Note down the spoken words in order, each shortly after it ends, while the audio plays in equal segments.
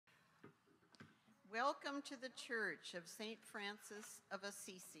Welcome to the Church of St. Francis of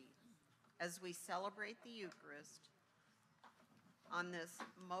Assisi as we celebrate the Eucharist on this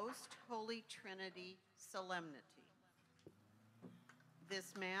Most Holy Trinity Solemnity.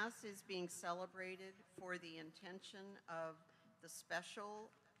 This Mass is being celebrated for the intention of the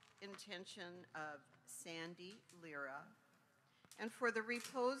special intention of Sandy Lira and for the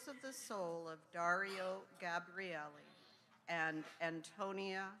repose of the soul of Dario Gabrielli and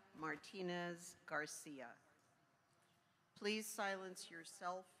Antonia Martinez Garcia. Please silence your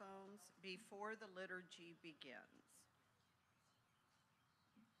cell phones before the liturgy begins.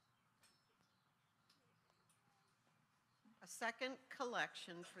 A second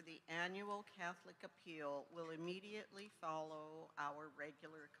collection for the annual Catholic Appeal will immediately follow our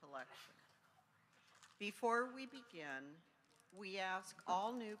regular collection. Before we begin, we ask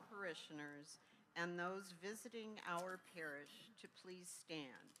all new parishioners and those visiting our parish to please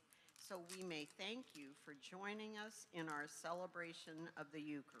stand so we may thank you for joining us in our celebration of the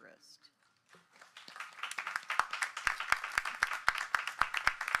Eucharist.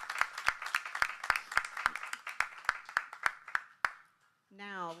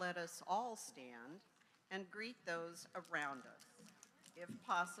 Now let us all stand and greet those around us. If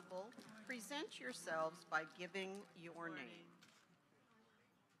possible, present yourselves by giving your name.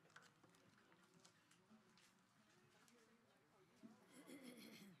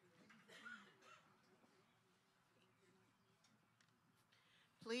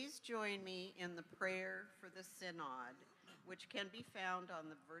 Please join me in the prayer for the Synod, which can be found on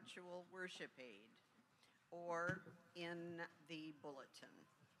the virtual worship aid or in the bulletin.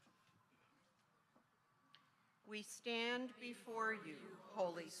 We stand before you,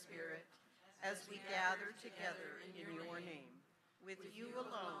 Holy Spirit, as we gather together in your name, with you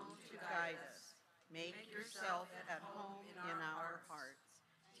alone to guide us. Make yourself at home in our hearts.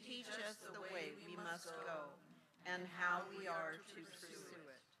 Teach us the way we must go and how we are to pursue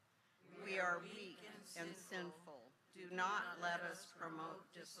it. We are weak and sinful. Do not let us promote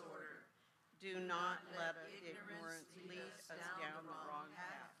disorder. Do not let ignorance lead us down the wrong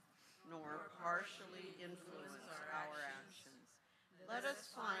path, nor partially influence our actions. Let us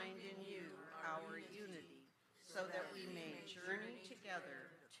find in you our unity, so that we may journey together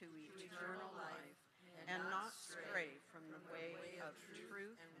to eternal life and not stray from the way of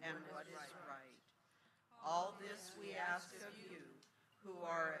truth and what is right. All this we ask of you, who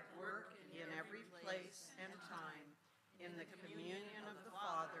are at work in every place and time, in the communion of the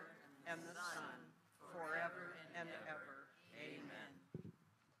Father and the Son, forever and ever. Amen.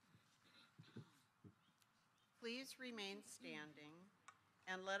 Please remain standing,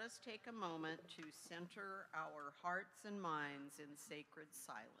 and let us take a moment to center our hearts and minds in sacred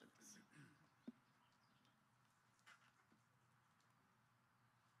silence.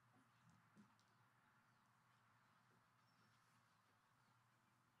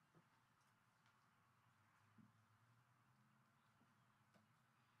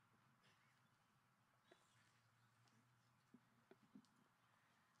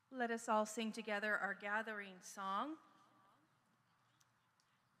 Let us all sing together our gathering song.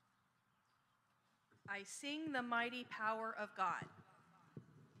 I sing the mighty power of God.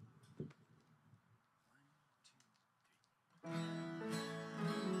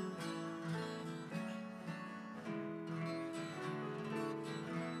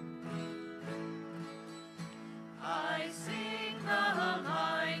 I sing the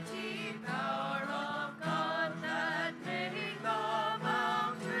mighty power of God that made the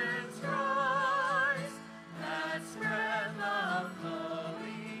mountains rise, that spread the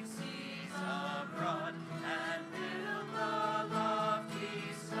flowing seas abroad, and filled the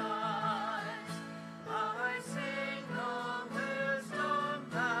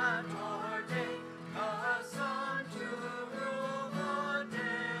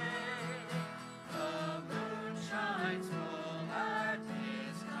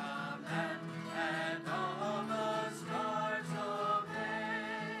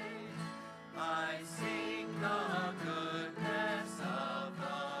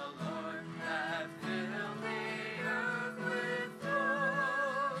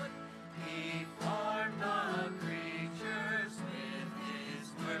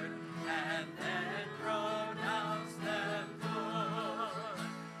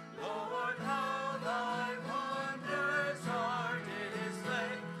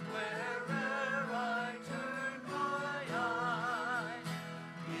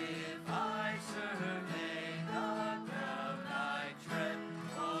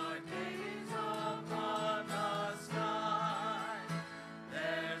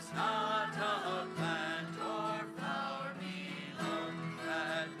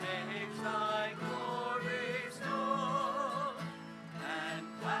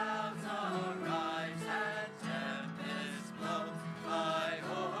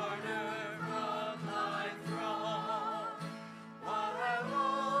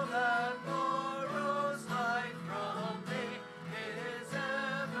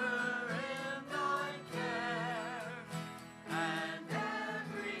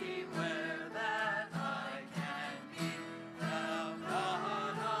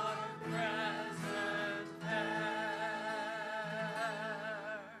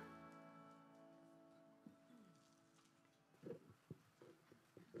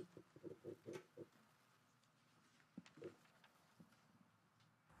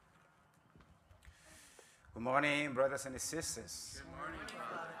Good morning, brothers and sisters. Good morning,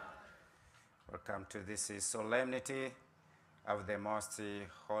 Father. Welcome to this Solemnity of the Most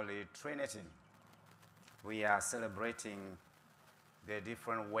Holy Trinity. We are celebrating the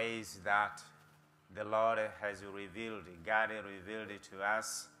different ways that the Lord has revealed, God revealed it to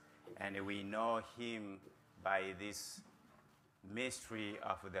us, and we know Him by this mystery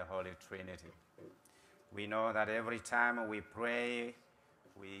of the Holy Trinity. We know that every time we pray,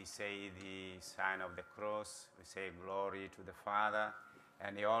 we say the sign of the cross, we say glory to the Father,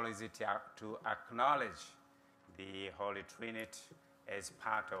 and always to acknowledge the Holy Trinity as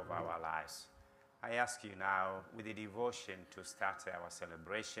part of our lives. I ask you now with the devotion to start our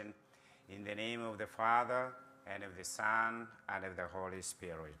celebration in the name of the Father, and of the Son, and of the Holy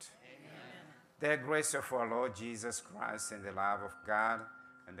Spirit. Amen. The grace of our Lord Jesus Christ and the love of God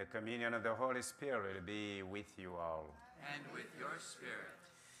and the communion of the Holy Spirit be with you all. And with your spirit.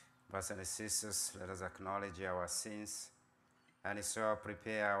 Brothers and sisters, let us acknowledge our sins and so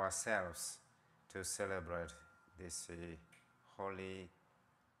prepare ourselves to celebrate this holy,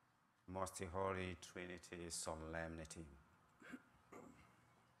 most holy Trinity solemnity.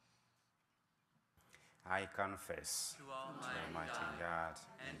 I confess To Almighty God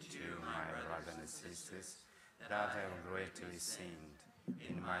and and to to my my brothers and sisters that I have greatly sinned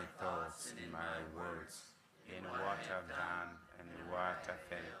in my thoughts, in my words, in what I've done and what I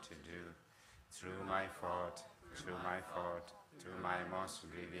failed to do, through my fault, through my most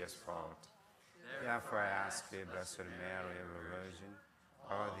grievous fault. Therefore I ask the Blessed Mary, the Virgin,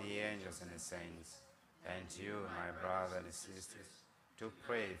 all the angels and the saints, and you, my brothers and sisters, to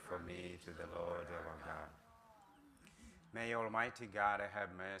pray for me to the Lord our God. May Almighty God have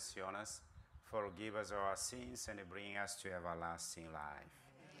mercy on us, forgive us our sins, and bring us to everlasting life.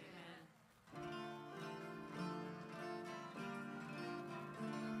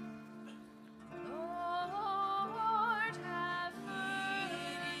 Lord, have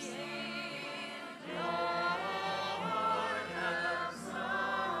mercy. Lord, have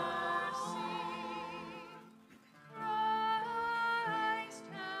mercy. Christ,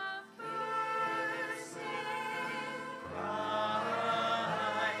 have mercy.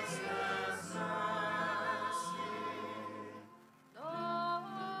 Christ, have mercy. Lord,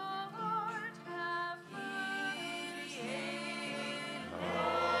 have mercy.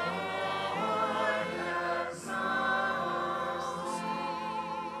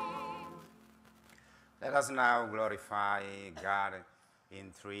 Let us now glorify God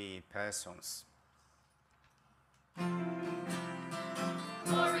in three persons.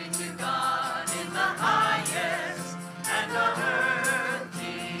 Glory to God in the highest, and on earth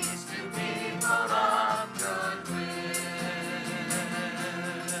peace to people of good will.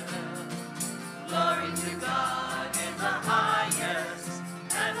 Glory to God in the highest,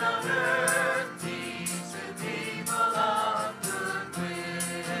 and on earth peace to people of good will.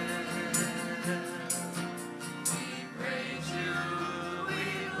 We praise you, we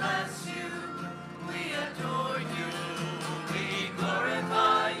bless you,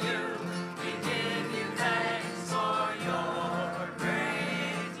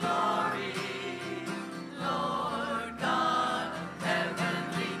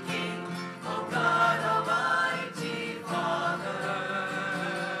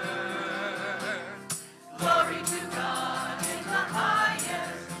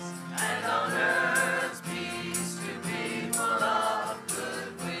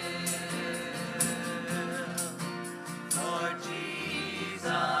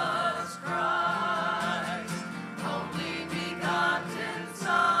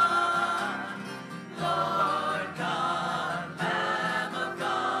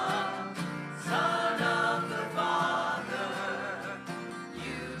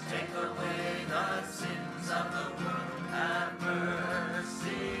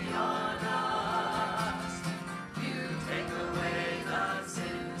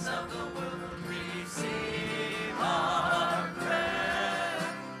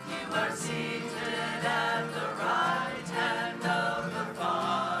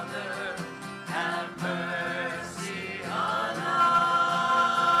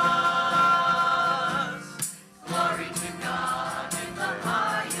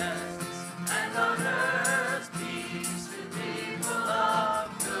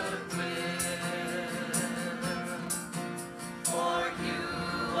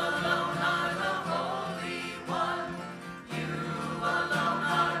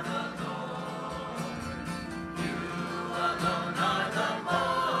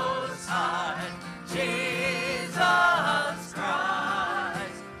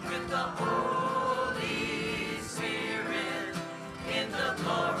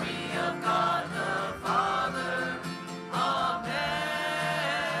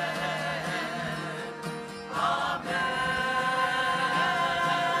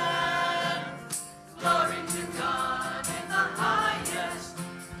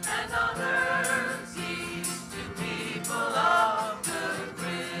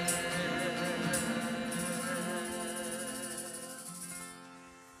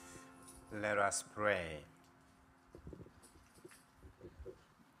 us pray.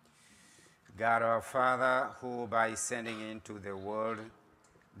 God our Father, who by sending into the world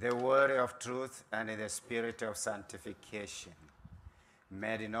the word of truth and the spirit of sanctification,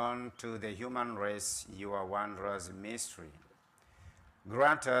 made known to the human race your wondrous mystery,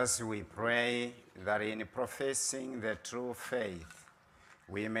 grant us, we pray, that in professing the true faith,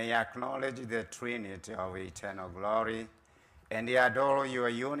 we may acknowledge the Trinity of eternal glory and adore your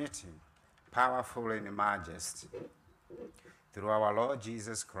unity, powerful in majesty. Through our Lord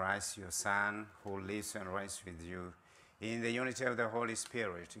Jesus Christ, your Son, who lives and reigns with you in the unity of the Holy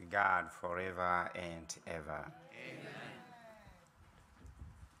Spirit, God, forever and ever. Amen.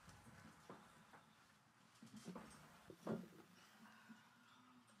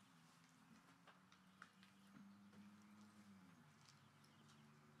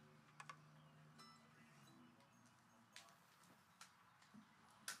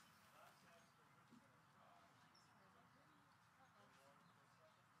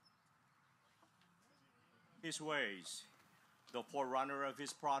 His ways, the forerunner of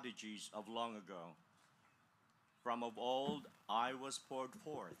his prodigies of long ago. From of old I was poured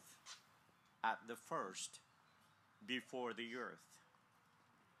forth, at the first, before the earth.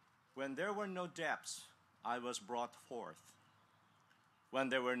 When there were no depths, I was brought forth. When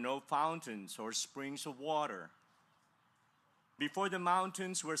there were no fountains or springs of water, before the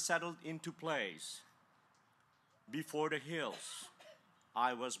mountains were settled into place, before the hills,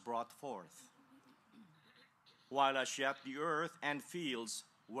 I was brought forth. While as yet the earth and fields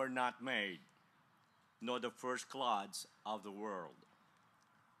were not made, nor the first clods of the world.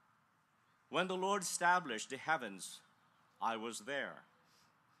 When the Lord established the heavens, I was there.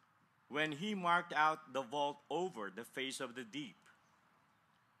 When he marked out the vault over the face of the deep,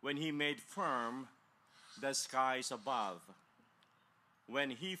 when he made firm the skies above,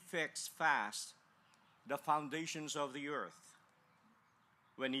 when he fixed fast the foundations of the earth,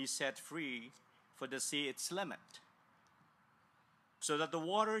 when he set free for the sea its limit, so that the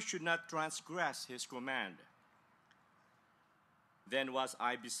water should not transgress his command. Then was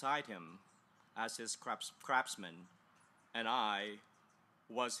I beside him as his craftsman, and I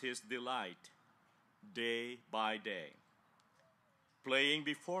was his delight day by day, playing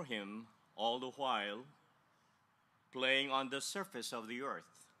before him all the while, playing on the surface of the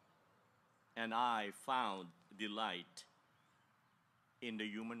earth, and I found delight in the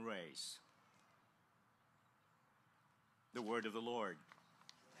human race. The word of the Lord.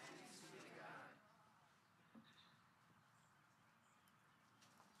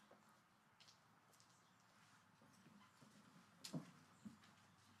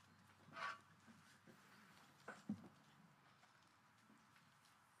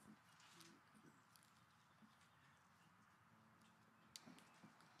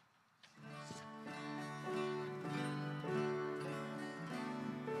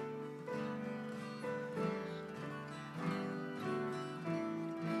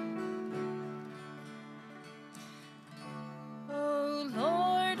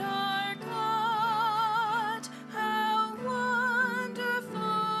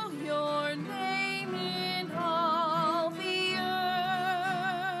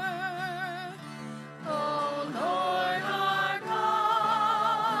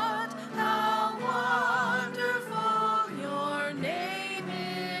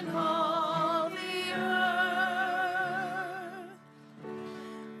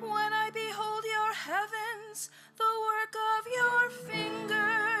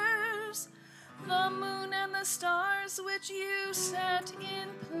 Which you set in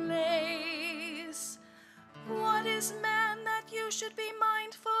place. What is man that you should be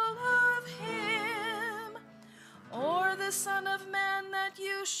mindful of him, or the Son of Man that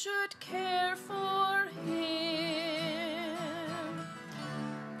you should care for him?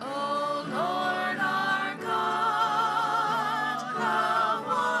 O Lord our God, how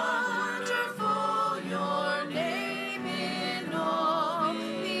wonderful your name in all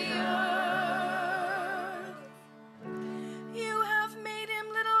the earth. You have made him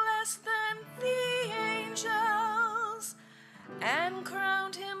little less than the angels, and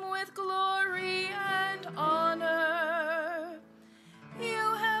crowned him with glory and honor.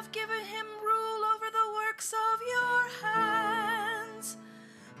 You have given him rule over the works of your hands,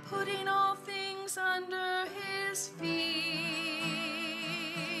 putting all things under his feet.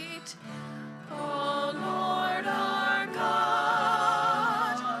 O Lord our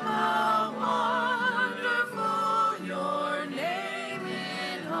God, how wonderful your name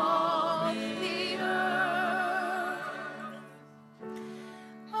in all the earth.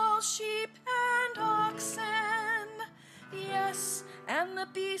 All sheep and oxen, yes, and the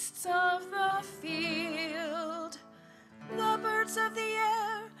beasts beasts of the field, the birds of the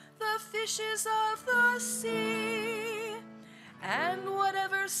air, the fishes of the sea, and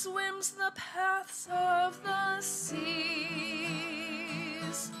whatever swims the paths of the seas.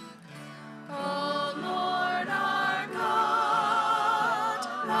 O Lord our God,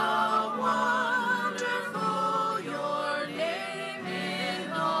 how wonderful your name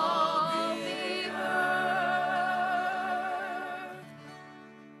in all the earth.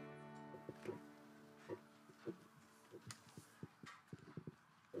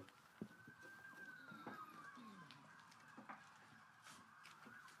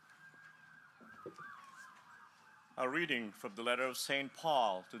 A reading from the letter of St.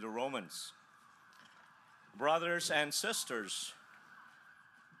 Paul to the Romans. Brothers and sisters,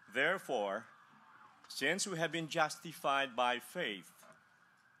 therefore, since we have been justified by faith,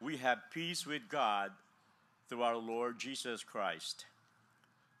 we have peace with God through our Lord Jesus Christ,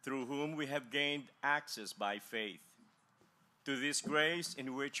 through whom we have gained access by faith to this grace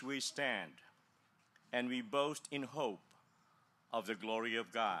in which we stand, and we boast in hope of the glory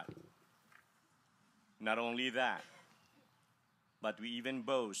of God. Not only that, but we even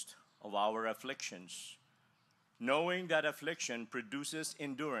boast of our afflictions, knowing that affliction produces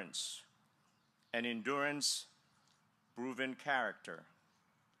endurance, and endurance, proven character,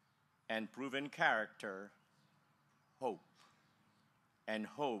 and proven character, hope. And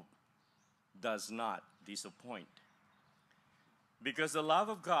hope does not disappoint, because the love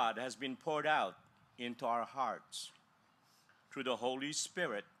of God has been poured out into our hearts through the Holy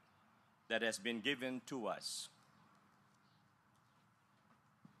Spirit that has been given to us.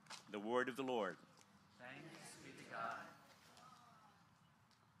 The word of the Lord. Thanks be to God.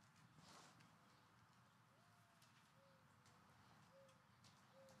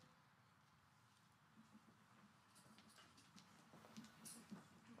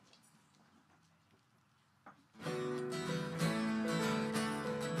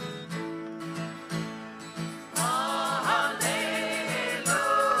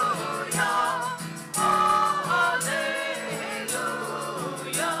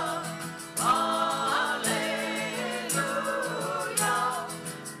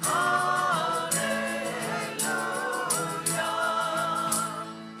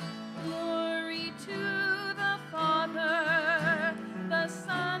 Glory to the Father, the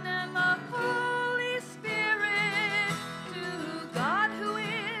Son, and the Holy Spirit, to God who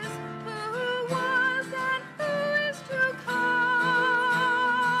is, who was, and who is to come.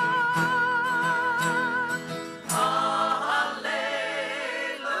 Hallelujah!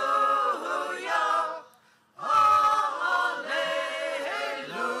 Hallelujah!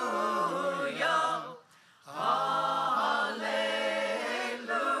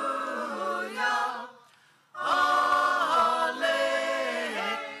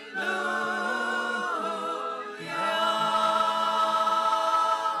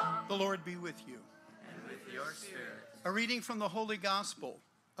 The Lord be with you. And with your spirit. A reading from the Holy Gospel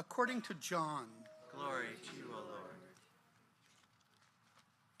according to John. Glory to you, O Lord.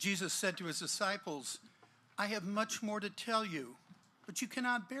 Jesus said to his disciples, I have much more to tell you, but you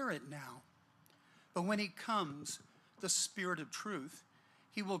cannot bear it now. But when he comes, the Spirit of truth,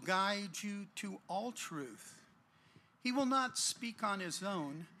 he will guide you to all truth. He will not speak on his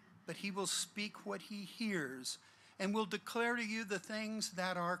own, but he will speak what he hears and will declare to you the things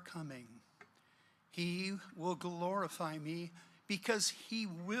that are coming. He will glorify me because he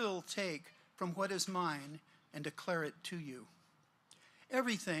will take from what is mine and declare it to you.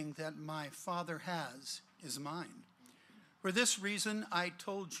 Everything that my Father has is mine. For this reason I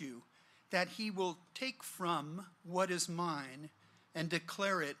told you that he will take from what is mine and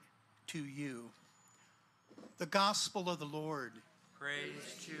declare it to you. The Gospel of the Lord.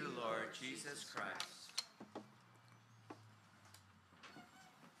 Praise to you, Lord Jesus Christ.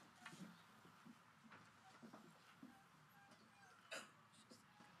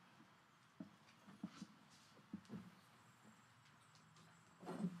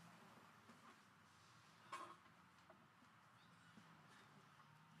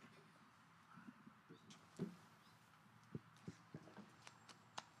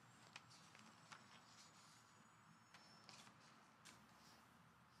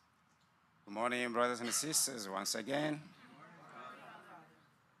 Good morning, brothers and sisters, once again.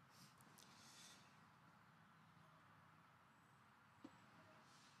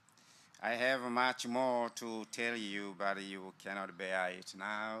 I have much more to tell you, but you cannot bear it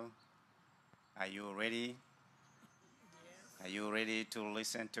now. Are you ready? Yes. Are you ready to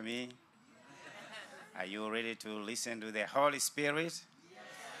listen to me? Are you ready to listen to the Holy Spirit? Yes.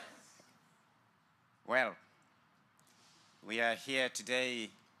 Well, we are here today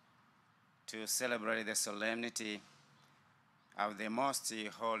to celebrate the solemnity of the Most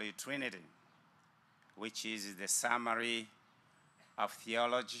Holy Trinity, which is the summary of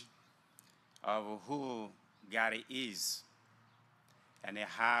theology of who God is and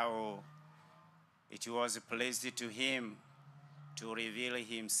how it was pleased to him to reveal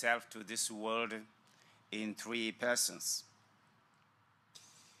himself to this world in three persons.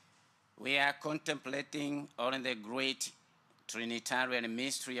 We are contemplating on the great Trinitarian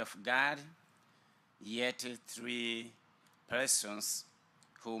mystery of God, yet three persons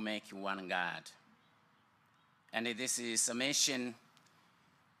who make one God. And this is summation.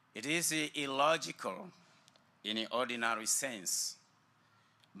 It is illogical in an ordinary sense,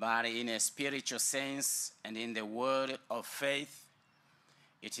 but in a spiritual sense and in the word of faith,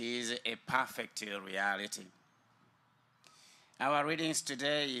 it is a perfect reality. Our readings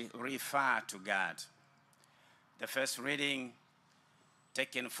today refer to God. The first reading,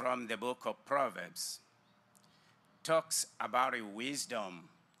 taken from the book of Proverbs, talks about a wisdom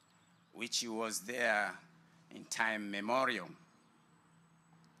which was there in time memorial.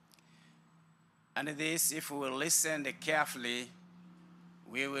 And this, if we will listen carefully,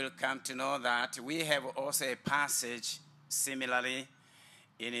 we will come to know that we have also a passage similarly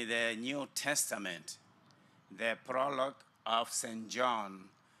in the New Testament, the prologue of St. John,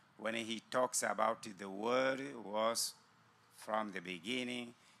 when he talks about the Word was from the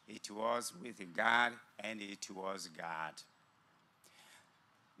beginning, it was with God, and it was God.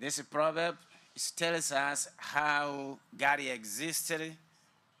 This proverb tells us how God existed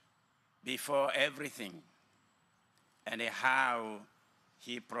before everything and how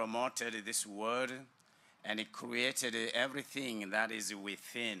he promoted this world and he created everything that is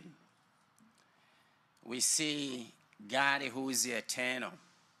within. We see God who is eternal,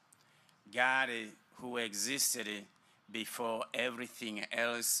 God who existed before everything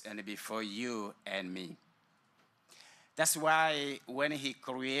else and before you and me. That's why when he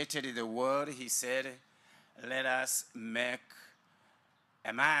created the world, he said, let us make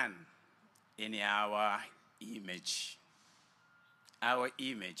a man in our image. Our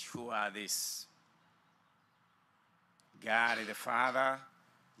image, who are these? God the Father,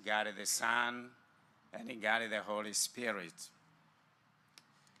 God the Son, and God the Holy Spirit.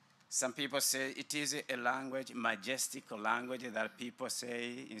 Some people say it is a language, majestic language that people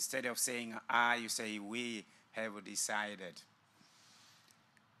say, instead of saying I, you say we have decided.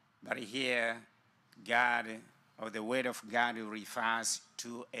 But here, God, or the word of God refers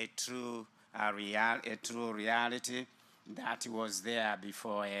to a true reality that was there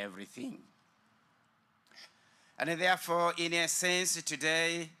before everything. And therefore, in a sense,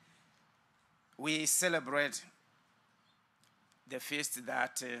 today, we celebrate the feast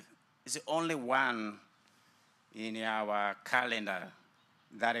that is the only one in our calendar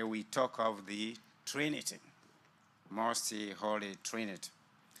that we talk of the Trinity, Most Holy Trinity.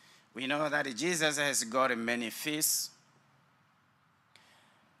 We know that Jesus has got many feasts,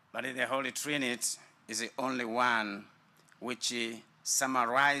 but the Holy Trinity is the only one which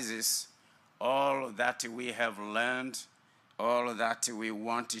summarizes all that we have learned, all that we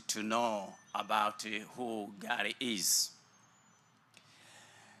wanted to know about who God is.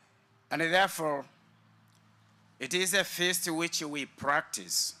 And therefore, it is a feast which we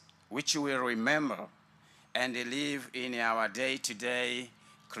practice, which we remember, and live in our day-to-day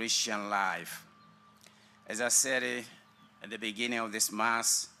Christian life. As I said at the beginning of this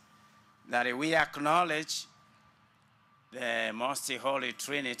Mass, that we acknowledge the Most Holy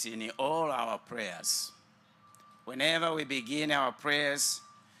Trinity in all our prayers. Whenever we begin our prayers,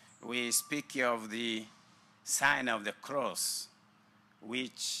 we speak of the sign of the cross,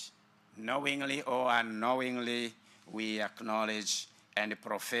 which knowingly or unknowingly we acknowledge and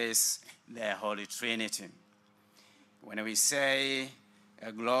profess the Holy Trinity. When we say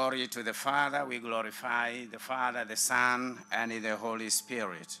glory to the Father, we glorify the Father, the Son, and the Holy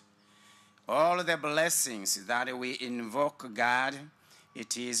Spirit. All the blessings that we invoke God,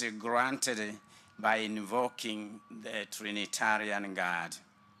 it is granted by invoking the Trinitarian God.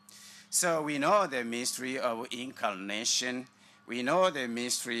 So we know the mystery of incarnation. We know the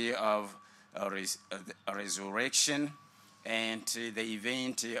mystery of resurrection and the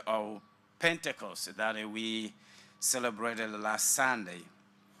event of Pentecost that we celebrated last Sunday.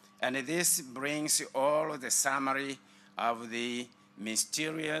 And this brings all the summary of the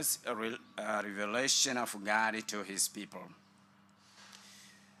mysterious revelation of God to his people.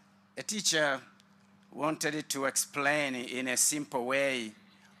 A teacher wanted to explain in a simple way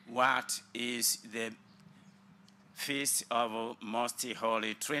what is the Feast of Most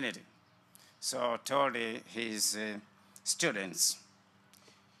Holy Trinity. So told his students,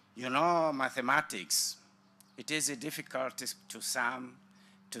 You know, mathematics, it is difficult to sum.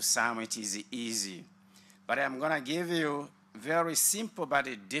 To some it is easy. But I'm going to give you a very simple but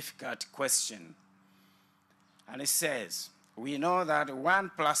a difficult question. And it says, we know that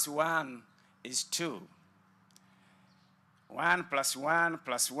 1 plus 1 is 2. 1 plus 1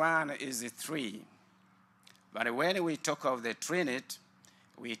 plus 1 is 3. But when we talk of the Trinity,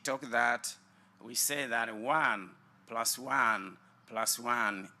 we say that 1 plus 1 plus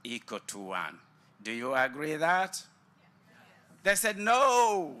 1 equal to 1. Do you agree that? They said,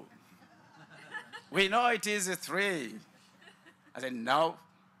 no. We know it is 3. I said, no,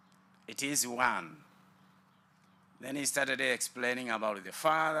 it is 1. Then he started explaining about the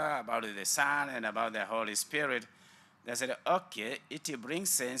Father, about the Son, and about the Holy Spirit. They said, okay, it brings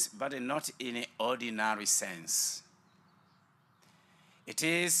sense, but not in an ordinary sense. It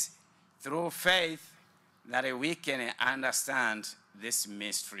is through faith that we can understand this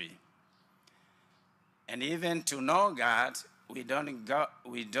mystery. And even to know God, we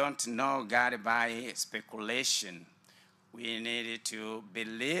don't know God by speculation. We need to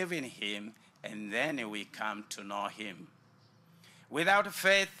believe in him, and then we come to know him. Without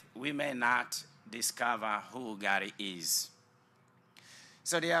faith, we may not discover who God is.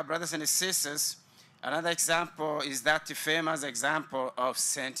 So, dear brothers and sisters, another example is that famous example of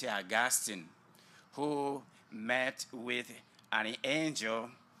St. Augustine, who met with an angel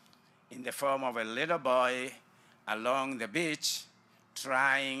in the form of a little boy along the beach,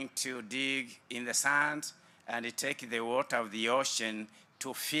 trying to dig in the sand and take the water of the ocean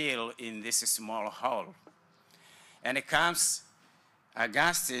to fill in this small hole. And it comes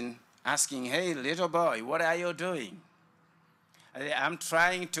Augustine asking, hey, little boy, what are you doing? I'm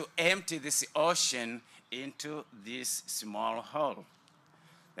trying to empty this ocean into this small hole.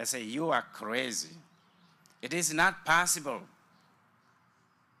 They say, you are crazy. It is not possible.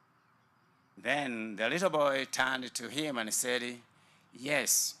 Then the little boy turned to him and said,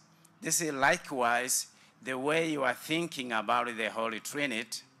 yes, this is likewise the way you are thinking about the Holy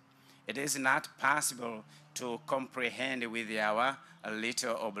Trinity. It is not possible to comprehend with our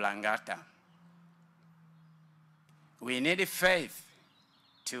little oblongata. We need faith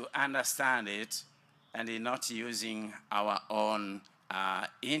to understand it and not using our own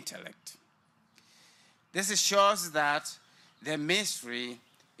intellect. This shows that the mystery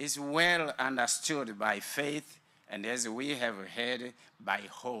is well understood by faith, and as we have heard, by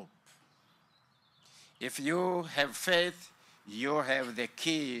hope. If you have faith, you have the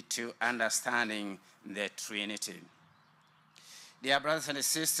key to understanding the Trinity. Dear brothers and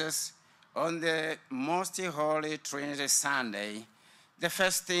sisters, on the Most Holy Trinity Sunday, the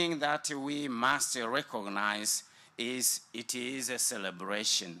first thing that we must recognize is it is a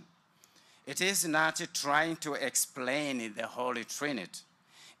celebration. It is not trying to explain the Holy Trinity.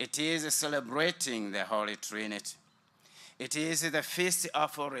 It is celebrating the Holy Trinity. It is the feast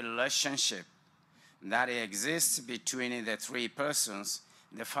of a relationship that exists between the three persons,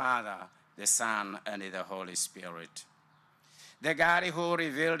 the Father, the Son, and the Holy Spirit. The God who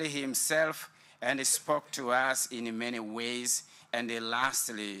revealed himself and spoke to us in many ways, and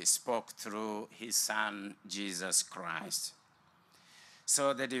lastly spoke through his Son, Jesus Christ.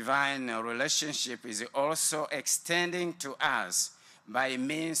 So the divine relationship is also extending to us by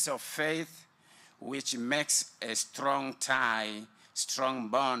means of faith, which makes a strong tie, strong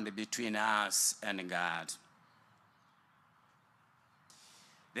bond between us and God.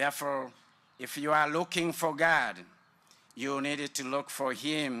 Therefore, if you are looking for God, you need to look for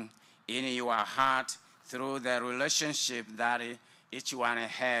him in your heart through the relationship that each one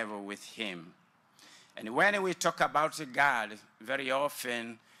have with him. And when we talk about God, very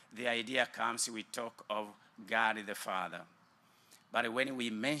often the idea comes, we talk of God the Father. But when we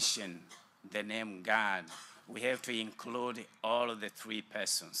mention the name God, we have to include all of the three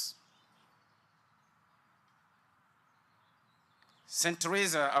persons. St.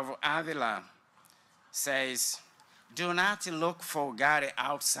 Teresa of Avila says, do not look for God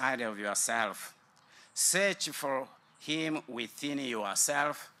outside of yourself. Search for him within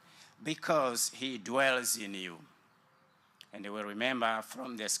yourself, because he dwells in you. And we remember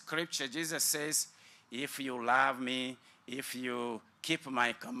from the scripture, Jesus says, if you love me, if you keep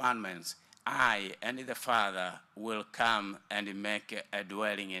my commandments, I and the Father will come and make a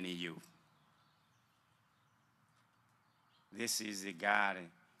dwelling in you. This is the God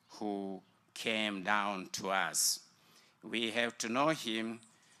who came down to us. We have to know him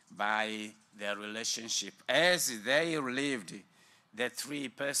by their relationship. As they lived, the three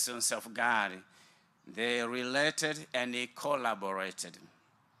persons of God, they related and they collaborated.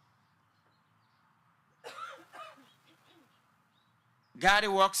 God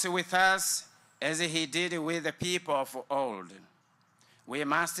walks with us as he did with the people of old. We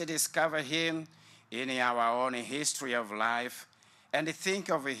must discover him in our own history of life and think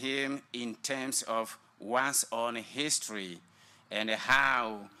of him in terms of one's own history and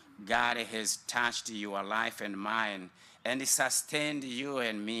how God has touched your life and mine and sustained you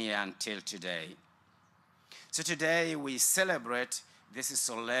and me until today. So today we celebrate this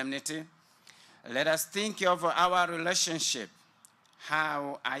solemnity. Let us think of our relationship,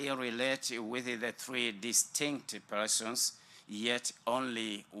 how I relate with the three distinct persons, yet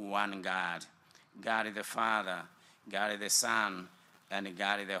only one God. God the Father, God the Son, and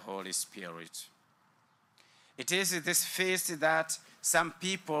God the Holy Spirit. It is this feast that some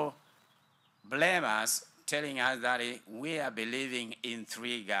people blame us, telling us that we are believing in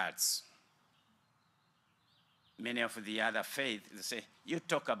three gods. Many of the other faiths, they say, you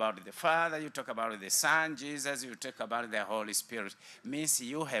talk about the Father, you talk about the Son, Jesus, you talk about the Holy Spirit. Means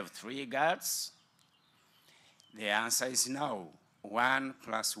you have three gods? The answer is no. 1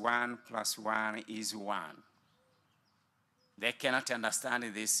 + 1 + 1 is 1. They cannot understand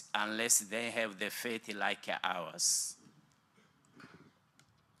this unless they have the faith like ours.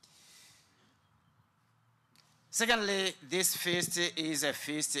 Secondly, this feast is a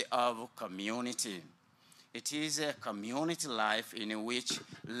feast of community. It is a community life in which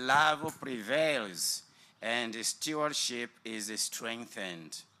love prevails and stewardship is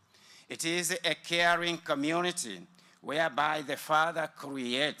strengthened. It is a caring community whereby the Father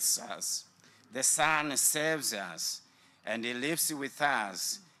creates us, the Son saves us, and he lives with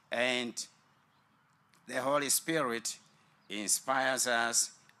us, and the Holy Spirit inspires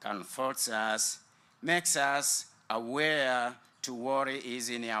us, comforts us, makes us aware to what is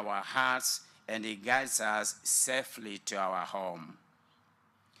in our hearts, and he guides us safely to our home.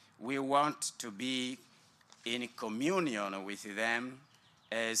 We want to be in communion with them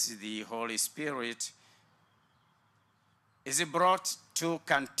as the Holy Spirit is brought to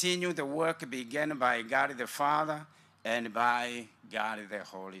continue the work begun by God the Father and by God the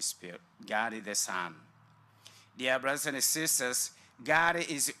Holy Spirit, God the Son. Dear brothers and sisters, God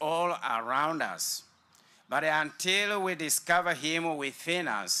is all around us. But until we discover him within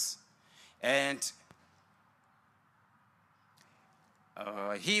us, and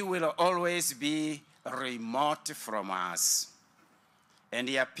he will always be remote from us, and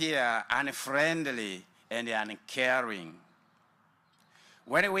he appear unfriendly and uncaring.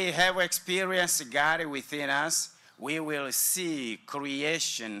 When we have experienced God within us, we will see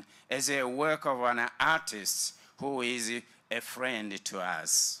creation as a work of an artist who is a friend to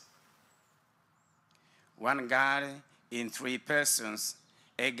us. One God in three persons,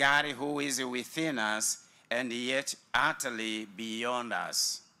 a God who is within us and yet utterly beyond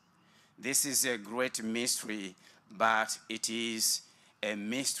us. This is a great mystery, but it is a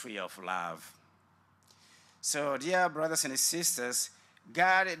mystery of love. So, dear brothers and sisters,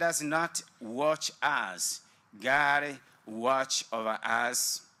 God does not watch us. God watches over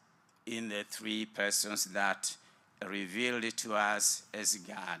us in the three persons that revealed it to us as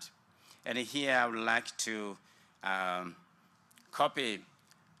God. And here I would like to copy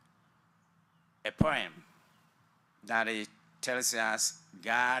a poem that it tells us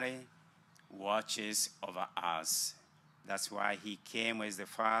God watches over us. That's why he came as the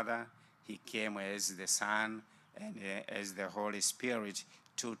Father, he came as the Son, and as the Holy Spirit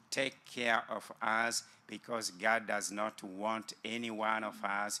to take care of us, because God does not want any one of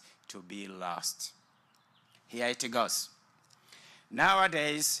us to be lost. Here it goes.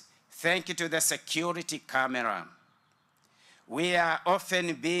 Nowadays, thank you to the security camera, we are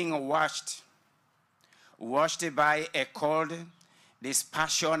often being watched by a cold,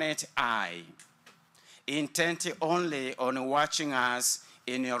 dispassionate eye, intent only on watching us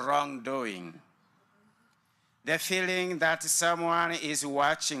in wrongdoing. The feeling that someone is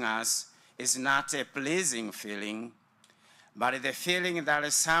watching us is not a pleasing feeling, but the feeling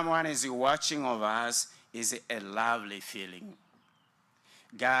that someone is watching over us is a lovely feeling.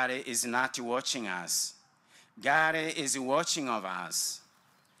 God is not watching us. God is watching over us.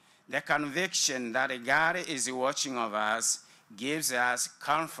 The conviction that God is watching over us gives us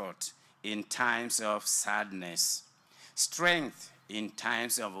comfort in times of sadness, strength in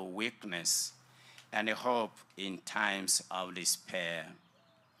times of weakness, and hope in times of despair.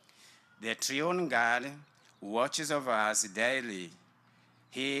 The triune God watches over us daily.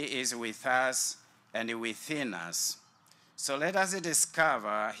 He is with us and within us. So let us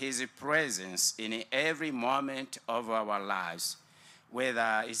discover his presence in every moment of our lives,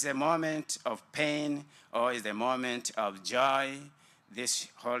 whether it's a moment of pain or it's a moment of joy. This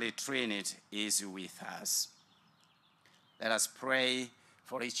Holy Trinity is with us. Let us pray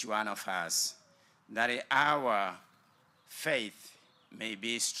for each one of us, that our faith may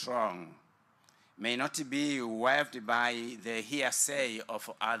be strong, may not be waved by the hearsay of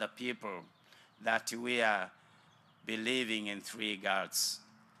other people, that we are believing in three gods.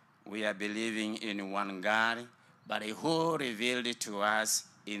 We are believing in one God, but who revealed it to us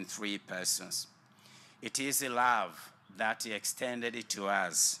in three persons. It is love that extended it to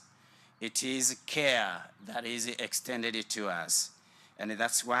us. It is care that is extended to us. And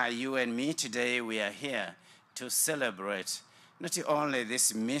that's why you and me today, we are here to celebrate not only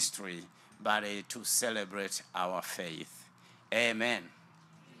this mystery, but to celebrate our faith. Amen.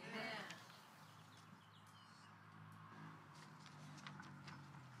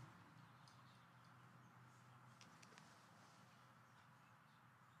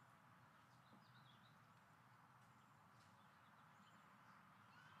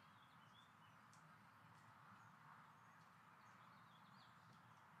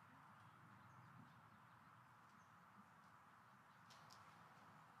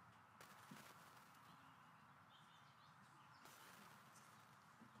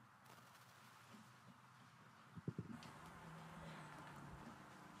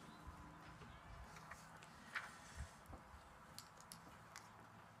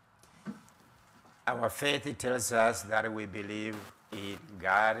 Our faith tells us that we believe in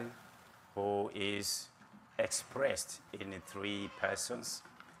God, who is expressed in three persons.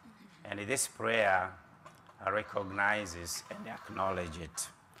 And this prayer recognizes and acknowledges it.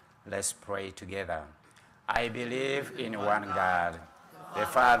 Let's pray together. I believe in one God, the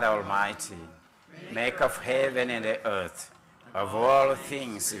Father Almighty, maker of heaven and the earth, of all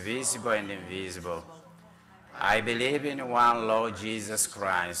things visible and invisible. I believe in one Lord Jesus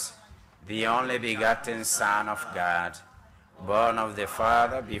Christ, the only begotten Son of God, born of the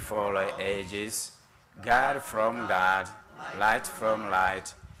Father before all ages, God from God, light from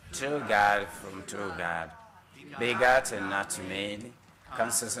light, true God from true God, begotten, not made,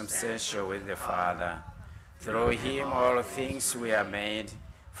 consubstantial with the Father. Through him all things were made.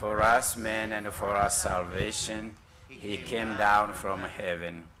 For us men and for our salvation, he came down from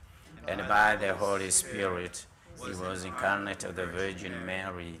heaven, and by the Holy Spirit he was incarnate of the Virgin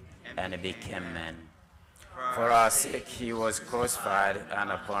Mary and became man. For our sake he was crucified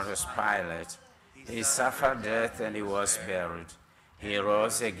under Pontius Pilate. He suffered death and he was buried. He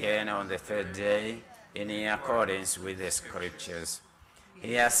rose again on the third day in accordance with the Scriptures.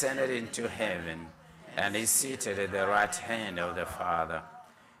 He ascended into heaven and is seated at the right hand of the Father.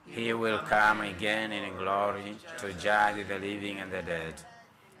 He will come again in glory to judge the living and the dead,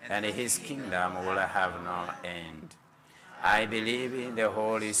 and his kingdom will have no end. I believe in the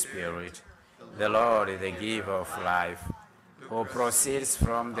Holy Spirit, the Lord, the giver of life, who proceeds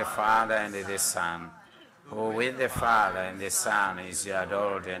from the Father and the Son, who with the Father and the Son is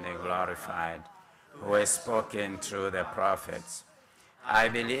adored and glorified, who has spoken through the prophets. I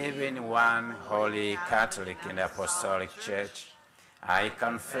believe in one holy Catholic and Apostolic Church. I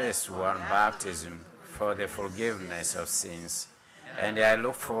confess one baptism for the forgiveness of sins, and I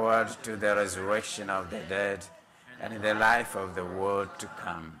look forward to the resurrection of the dead and the life of the world to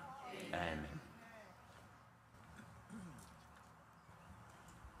come. Amen.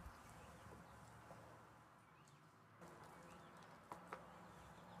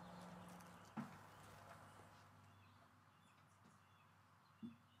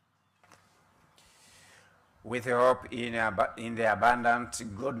 With hope in the abundant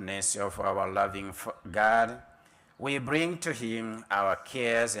goodness of our loving God, we bring to him our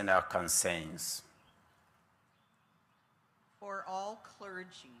cares and our concerns. For all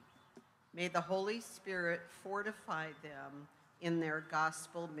clergy, may the Holy Spirit fortify them in their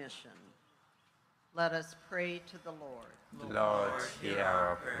gospel mission. Let us pray to the Lord. Lord, hear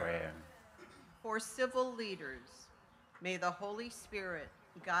our prayer. For civil leaders, may the Holy Spirit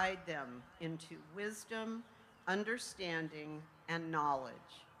guide them into wisdom, understanding, and knowledge.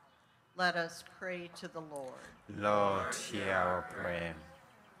 Let us pray to the Lord. Lord, hear our prayer.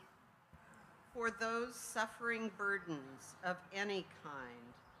 For those suffering burdens of any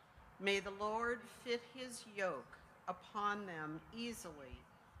kind, may the Lord fit his yoke upon them easily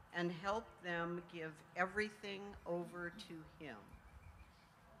and help them give everything over to him.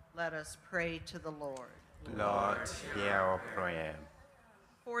 Let us pray to the Lord. Lord, hear our prayer.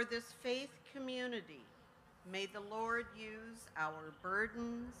 For this faith community, may the Lord use our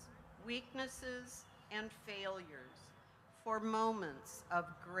burdens, weaknesses, and failures for moments of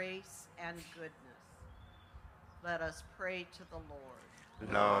grace and goodness. Let us pray to the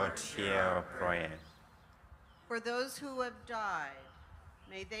Lord. Lord, hear our prayer. For those who have died,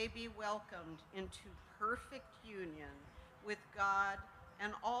 may they be welcomed into perfect union with God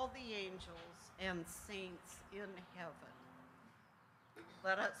and all the angels and saints in heaven.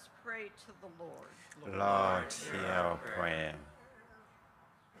 Let us pray to the Lord. Lord, hear our prayer.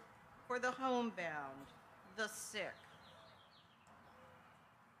 For the homebound, the sick,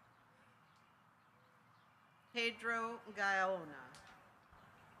 Pedro Gaona,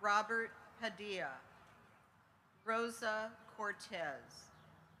 Robert Padilla, Rosa Cortez,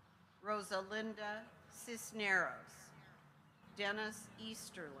 Rosalinda Cisneros, Dennis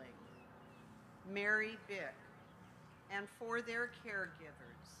Easterling, Mary Bick, and for their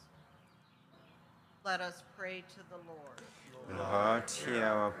caregivers. Let us pray to the Lord. Lord, hear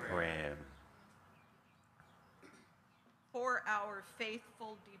our prayer. For our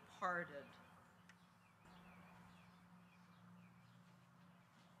faithful departed,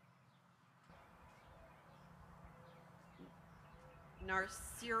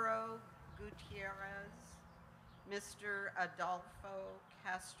 Narciro Gutierrez, Mr. Adolfo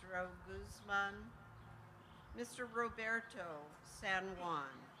Castro Guzman, Mr. Roberto San Juan,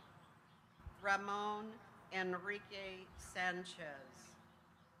 Ramon Enrique Sanchez,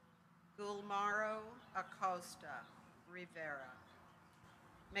 Gulmaro Acosta Rivera.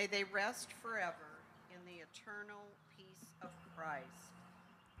 May they rest forever in the eternal peace of Christ.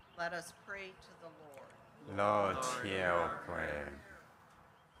 Let us pray to the Lord. Lord, hear our prayer.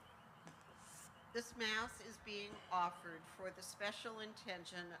 This Mass is being offered for the special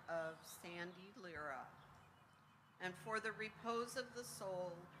intention of Sandy Lira and for the repose of the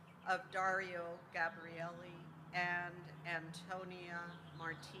soul of Dario Gabrielli and Antonia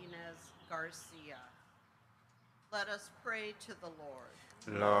Martinez Garcia. Let us pray to the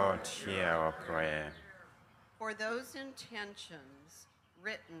Lord. Lord, hear our prayer. For those intentions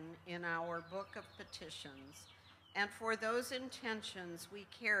written in our book of petitions, and for those intentions we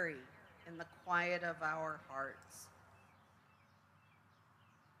carry in the quiet of our hearts,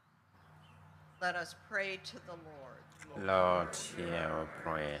 let us pray to the Lord. Lord, hear our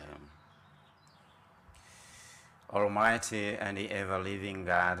prayer. Almighty and ever-living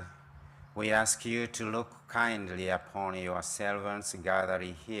God, we ask you to look kindly upon your servants gathered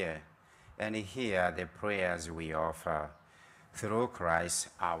here and hear the prayers we offer. Through Christ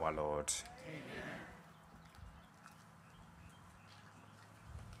our Lord.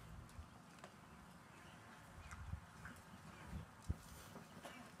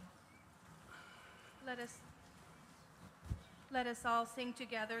 Let us all sing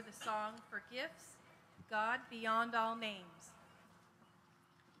together the song for gifts, God beyond all names.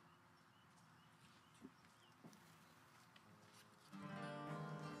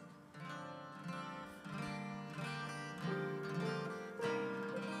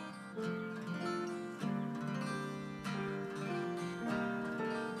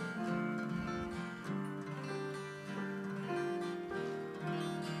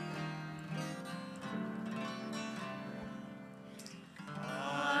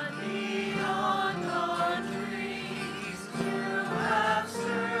 Beyond all dreams.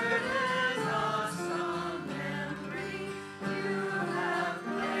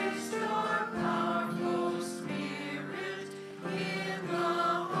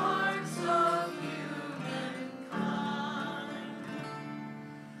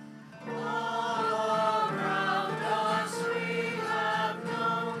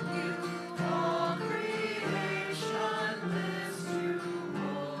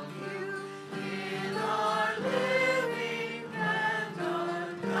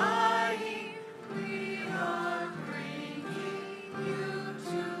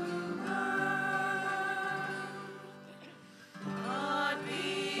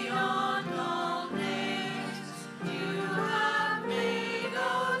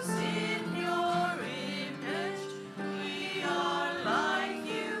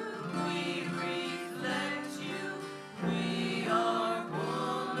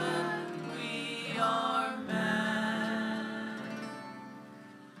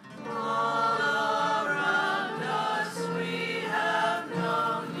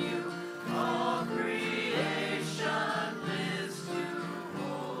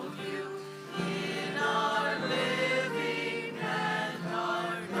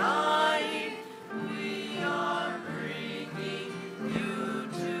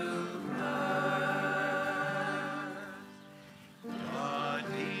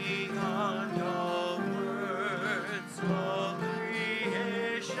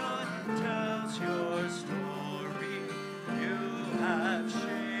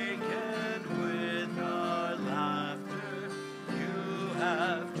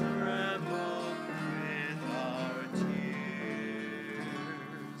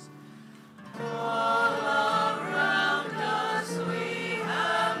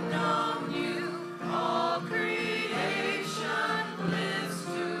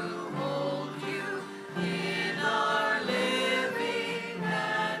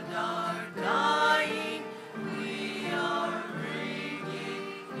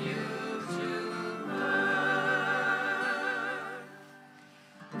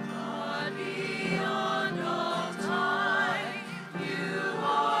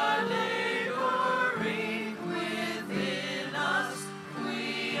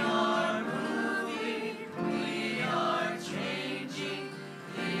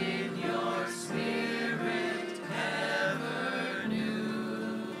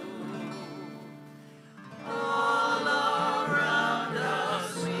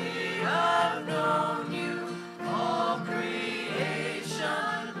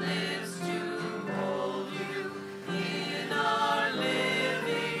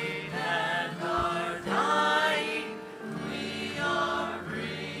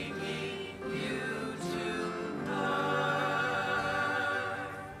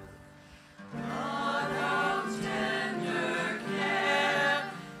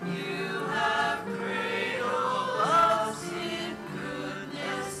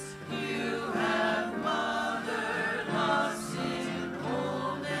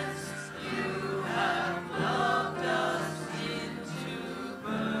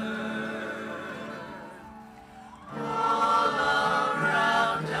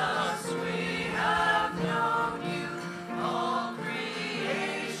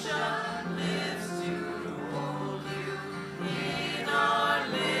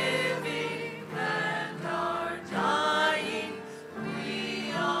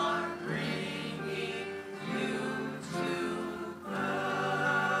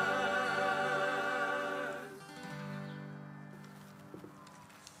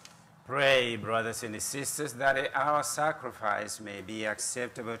 Pray, brothers and sisters, that our sacrifice may be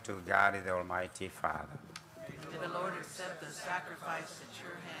acceptable to God the Almighty Father. May the Lord accept the sacrifice at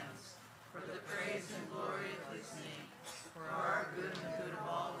your hands for the praise and glory of his name, for our good and the good of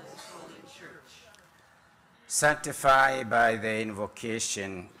all his holy church. Sanctify by the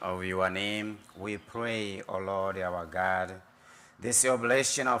invocation of your name, we pray, O Lord our God, this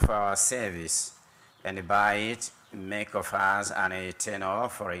oblation of our service, and by it make of us an eternal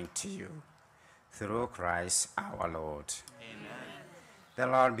offering to you. Through Christ our Lord. Amen. The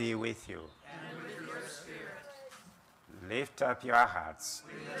Lord be with you. And with your spirit. Lift up your hearts.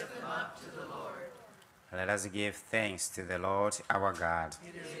 We lift them up to the Lord. Let us give thanks to the Lord our God.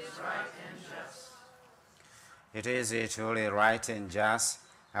 It is right and just. It is truly right and just,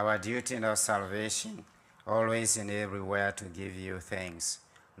 our duty and our salvation, always and everywhere to give you thanks,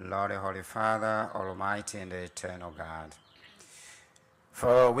 Lord, Holy Father, Almighty and eternal God.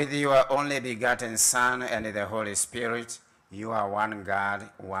 For with your only begotten Son and the Holy Spirit, you are one God,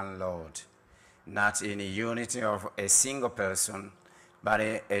 one Lord, not in unity of a single person, but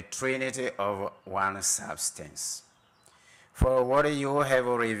a trinity of one substance. For what you have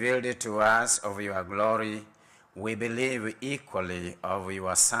revealed to us of your glory, we believe equally of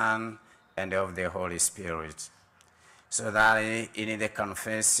your Son and of the Holy Spirit, so that in the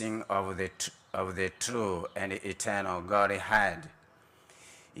confessing of the true and eternal Godhead,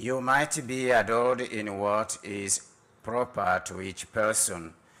 you might be adored in what is proper to each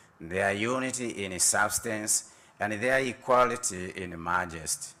person, their unity in substance and their equality in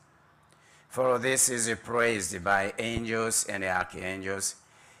majesty. For this is praised by angels and archangels,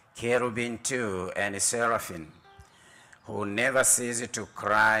 cherubim too and seraphim, who never cease to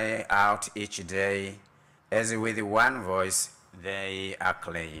cry out each day, as with one voice they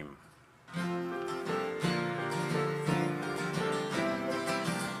acclaim.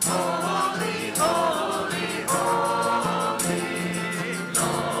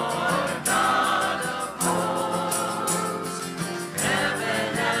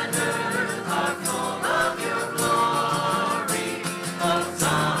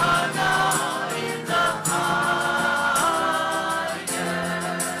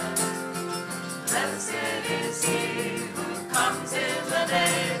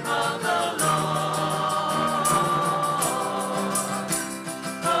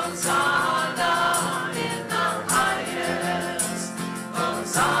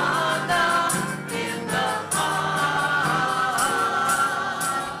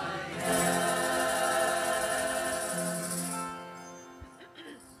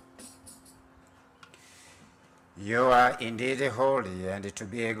 You are indeed holy, and to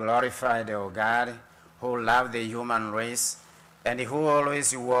be glorified, O God, who love the human race, and who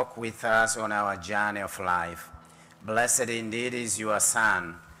always walk with us on our journey of life. Blessed indeed is your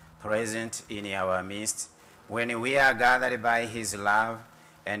Son, present in our midst, when we are gathered by his love,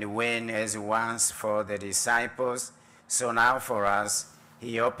 and when, as once for the disciples, so now for us,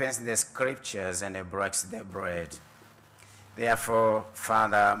 he opens the scriptures and breaks the bread. Therefore,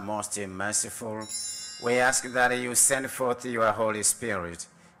 Father most merciful, we ask that you send forth your Holy Spirit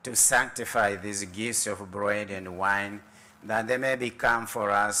to sanctify these gifts of bread and wine, that they may become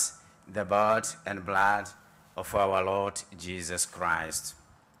for us the body and blood of our Lord Jesus Christ.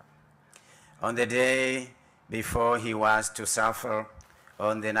 On the day before he was to suffer,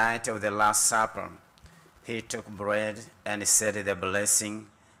 on the night of the Last Supper, he took bread and said the blessing,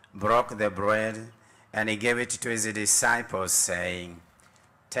 broke the bread, and he gave it to his disciples, saying,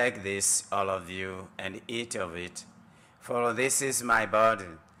 "Take this, all of you, and eat of it, for this is my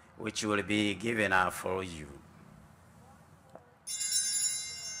body, which will be given up for you."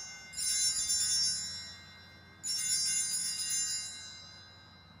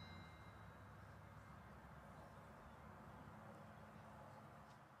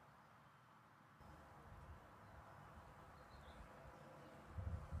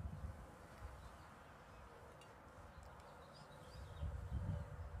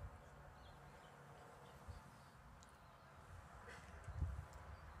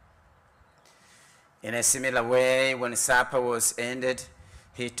 In a similar way, when supper was ended,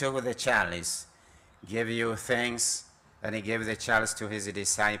 he took the chalice, gave you thanks, and he gave the chalice to his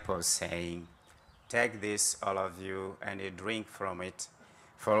disciples, saying, "Take this, all of you, and drink from it,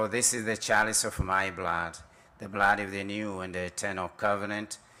 for this is the chalice of my blood, the blood of the new and the eternal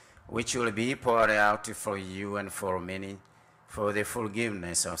covenant, which will be poured out for you and for many, for the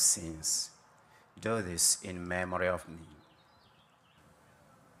forgiveness of sins. Do this in memory of me."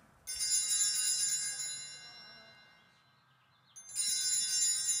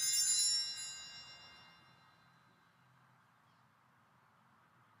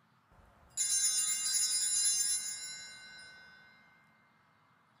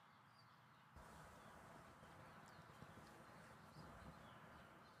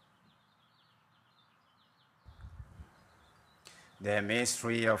 The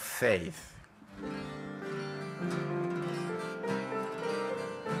mystery of faith.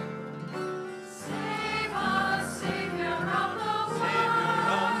 Save us, Savior of the world,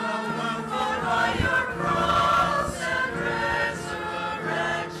 for by your cross and resurrection,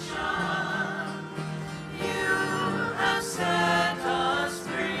 you have set us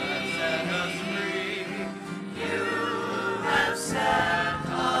free. You have set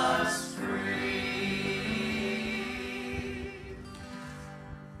us free.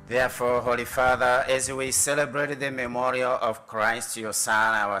 Therefore, Holy Father, as we celebrate the memorial of Christ, your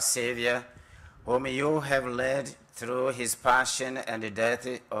Son, our Savior, whom you have led through his passion and death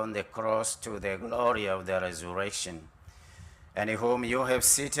on the cross to the glory of the resurrection, and whom you have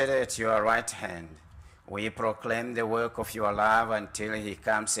seated at your right hand, we proclaim the work of your love until he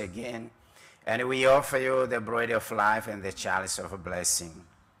comes again, and we offer you the bread of life and the chalice of blessing.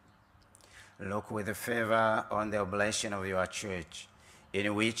 Look with favor on the oblation of your church,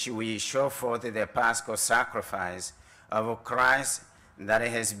 in which we show forth the paschal sacrifice of Christ that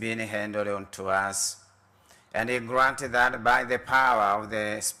has been handed unto us. And grant that by the power of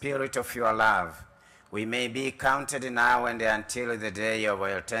the Spirit of your love, we may be counted now and until the day of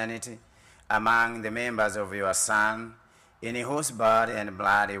eternity among the members of your Son, in whose body and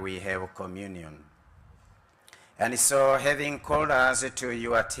blood we have communion. And so, having called us to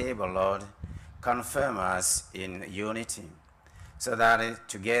your table, Lord, confirm us in unity, so that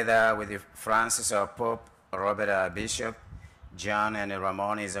together with Francis our Pope, Robert our Bishop, John and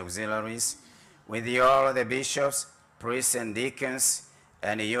Ramon his auxiliaries, with all the bishops, priests and deacons,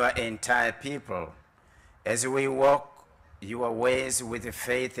 and your entire people, as we walk your ways with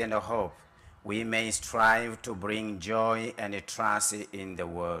faith and hope, we may strive to bring joy and trust in the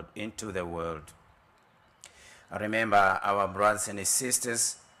world, into the world. Remember our brothers and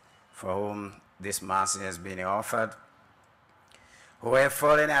sisters for whom this Mass has been offered, who have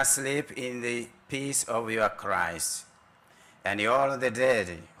fallen asleep in the peace of your Christ, and all the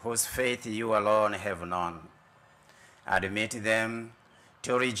dead whose faith you alone have known. Admit them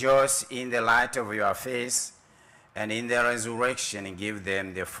to rejoice in the light of your face, and in the resurrection give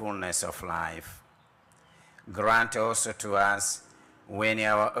them the fullness of life. Grant also to us, when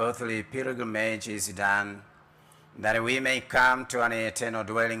our earthly pilgrimage is done, that we may come to an eternal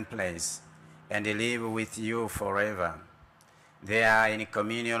dwelling place and live with you forever. There, in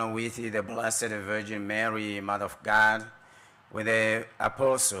communion with the Blessed Virgin Mary, Mother of God, with the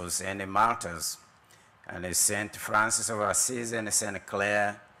apostles and the martyrs, and Saint Francis of Assisi and Saint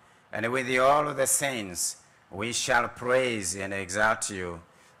Clare, and with all the saints, we shall praise and exalt you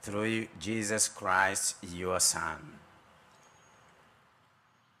through Jesus Christ, your Son.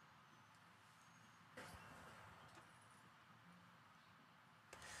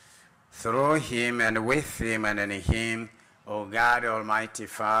 Through him and with him and in him, O God, Almighty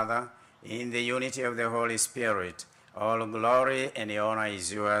Father, in the unity of the Holy Spirit, all glory and honor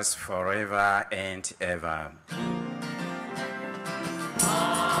is yours forever and ever.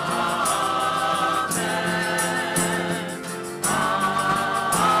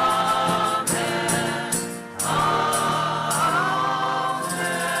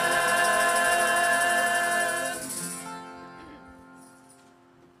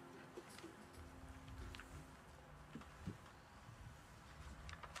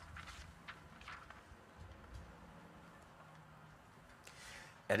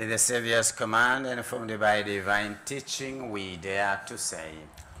 At the Savior's command and formed by divine teaching, we dare to say,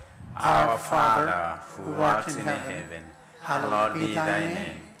 Our Father, who art in heaven, hallowed be thy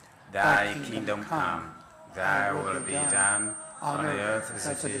name. Thy kingdom come, thy will be done, on earth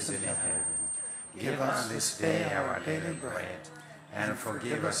as it is in heaven. Give us this day our daily bread, and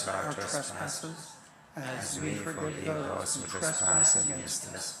forgive us our trespasses, as we forgive those who trespass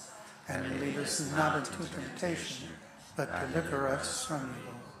against us. And lead us not into temptation, but deliver us from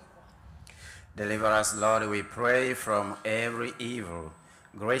evil. Deliver us, Lord, we pray, from every evil.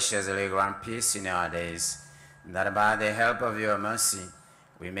 Graciously grant peace in our days, that by the help of your mercy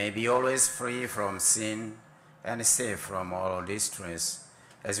we may be always free from sin and safe from all distress,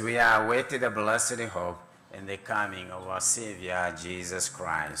 as we await the blessed hope and the coming of our Savior, Jesus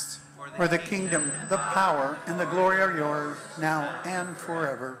Christ. For the kingdom, the power, and the glory are yours, now and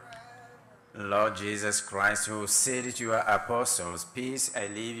forever. Lord Jesus Christ, who said to your apostles, Peace I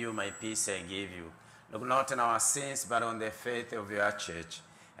leave you, my peace I give you. Look not on our sins, but on the faith of your church,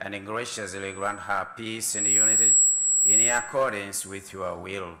 and graciously grant her peace and unity in accordance with your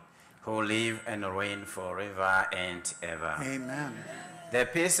will, who live and reign forever and ever. Amen. The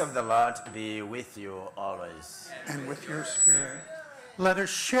peace of the Lord be with you always. And with your spirit. Let us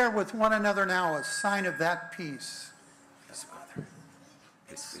share with one another now a sign of that peace. Yes, Father.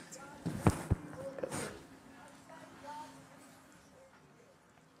 Biscuit.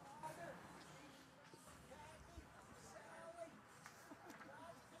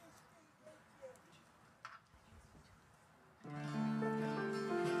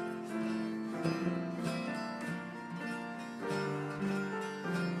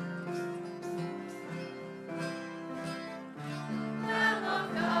 Lamb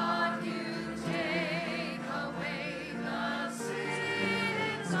of God, you take away the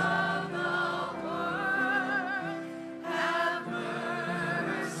sins of the world. Have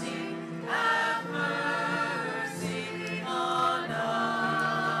mercy on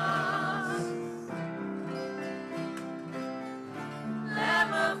us.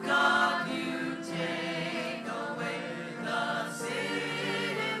 Lamb of God, you take away the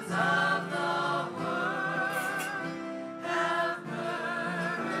sins of the world. Have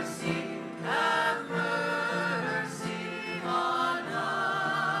mercy on us.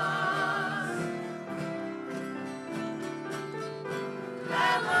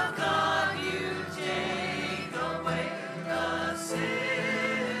 Lamb of God, you take away the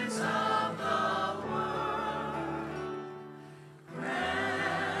sins of the world.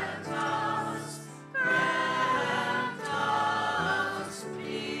 Grant us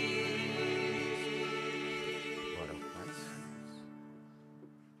peace. Word of Christ.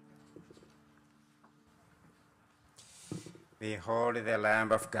 Behold the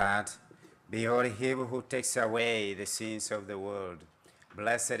Lamb of God. Behold him who takes away the sins of the world.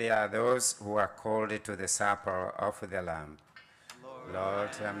 Blessed are those who are called to the supper of the Lamb. Lord,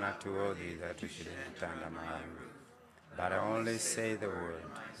 I am not worthy that you should enter under my roof, but only say the word,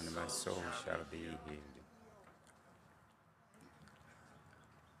 and my soul shall be healed.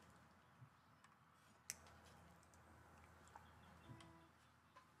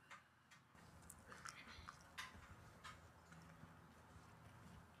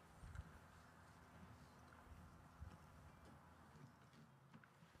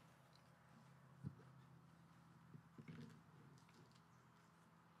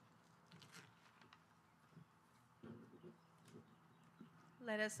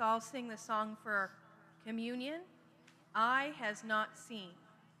 Let us all sing the song for communion. Eye has not seen.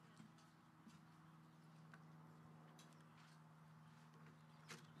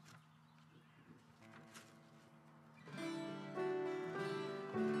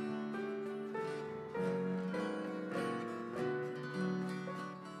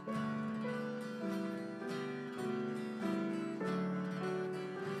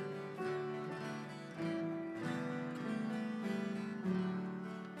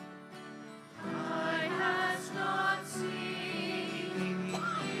 Eye has not seen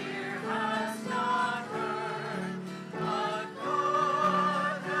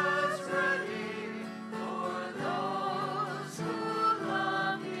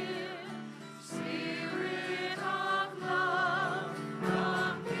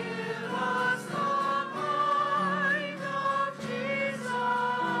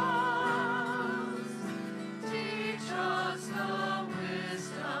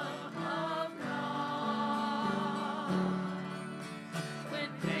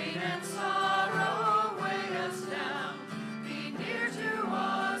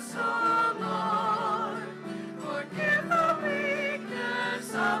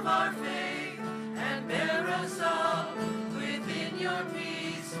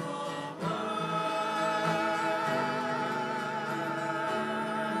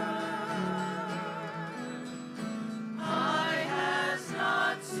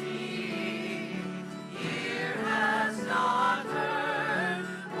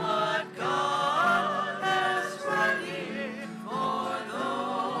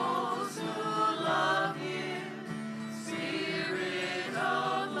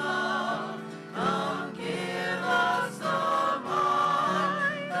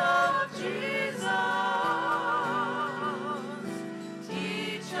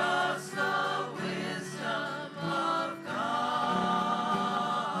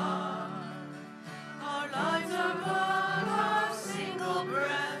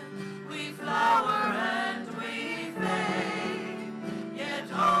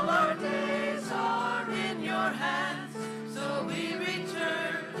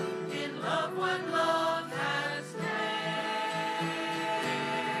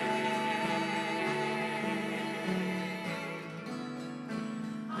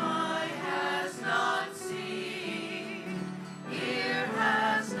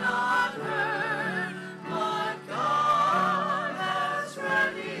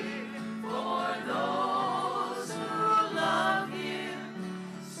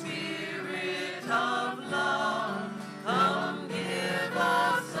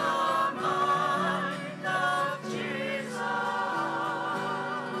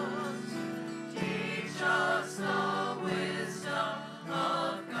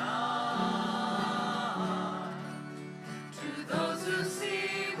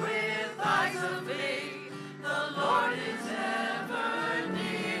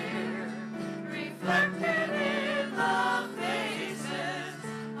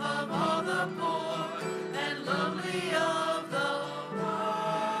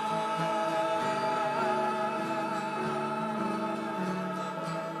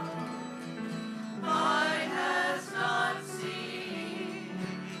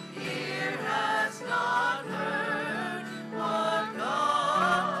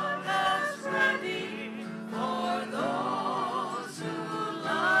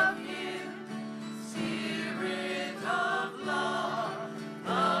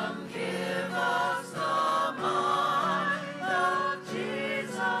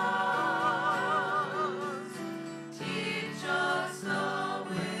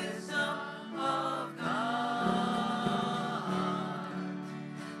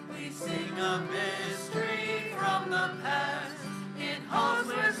a mystery from the past, in halls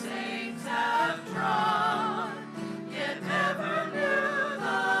where saints have trod, yet never knew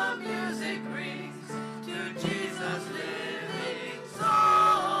the music rings to Jesus' living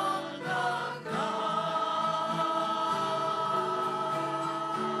song of God.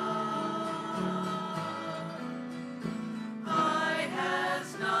 Eye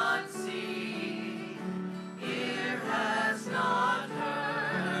has not seen, ear has not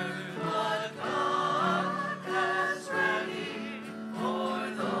heard, what God has ready for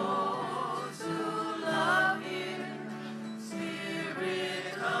those who love Him.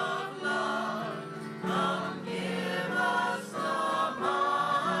 Spirit of love, come give us the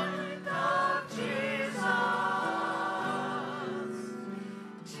mind of Jesus.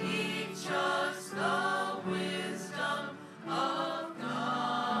 Teach us the wisdom of God.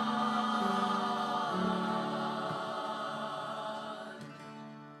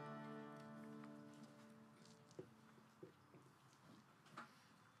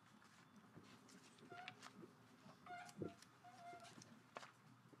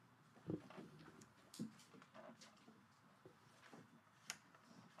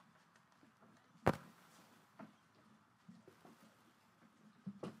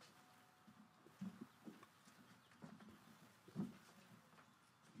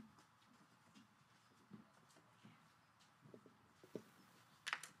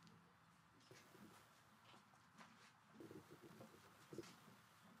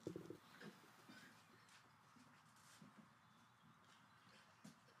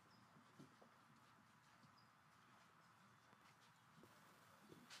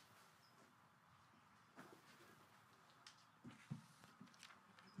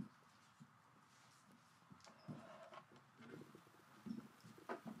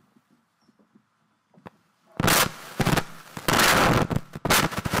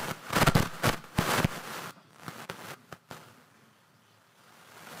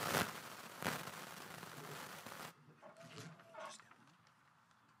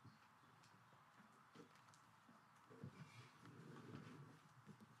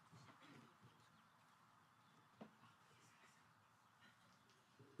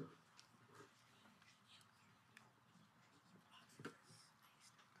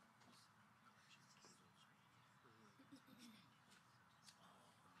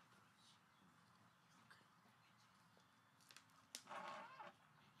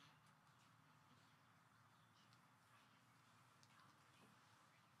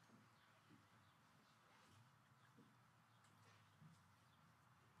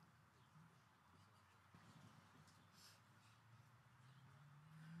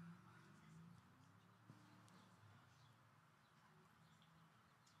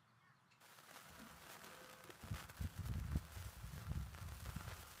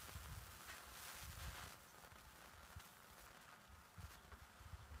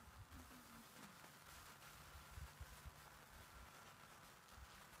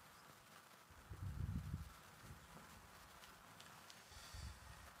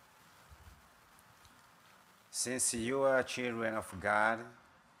 Since you are children of God,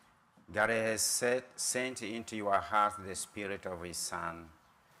 God has sent into your heart the Spirit of His Son,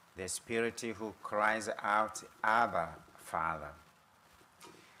 the Spirit who cries out, Abba, Father.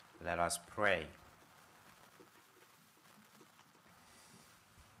 Let us pray.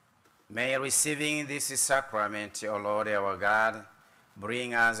 May receiving this sacrament, O Lord our God,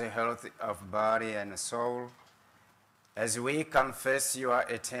 bring us health of body and soul, as we confess your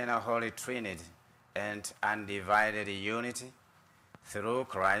eternal Holy Trinity and undivided unity through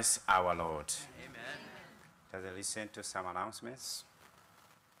Christ our Lord. Amen. Let us listen to some announcements.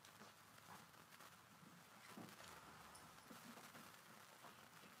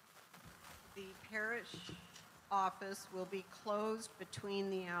 The parish office will be closed between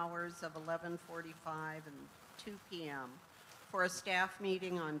the hours of 11:45 and 2 p.m. for a staff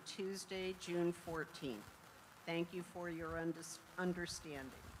meeting on Tuesday, June 14th. Thank you for your understanding.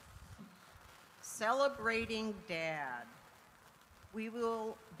 Celebrating Dad. We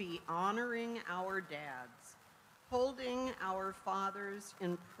will be honoring our dads, holding our fathers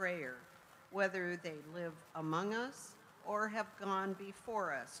in prayer, whether they live among us or have gone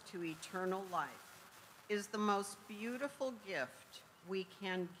before us to eternal life, is the most beautiful gift we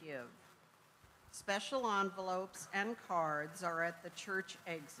can give. Special envelopes and cards are at the church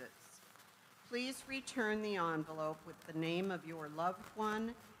exits. Please return the envelope with the name of your loved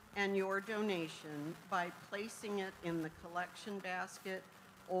one and your donation by placing it in the collection basket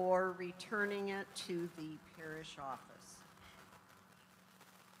or returning it to the parish office.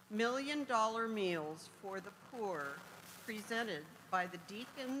 $1 Million Meals for the Poor, presented by the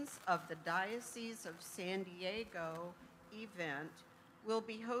deacons of the Diocese of San Diego event will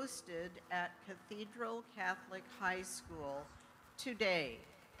be hosted at Cathedral Catholic High School today.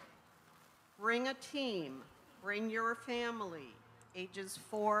 Bring a team, bring your family, ages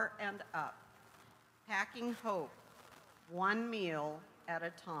 4 and up. Packing hope, one meal at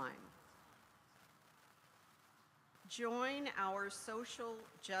a time. Join our social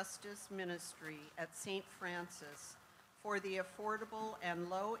justice ministry at St. Francis for the Affordable and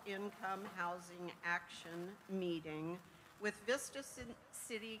Low-Income Housing Action Meeting with Vista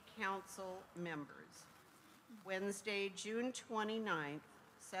City Council members. Wednesday, June 29th,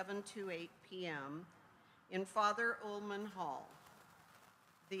 7 to 8 p.m. in Father Ullman Hall.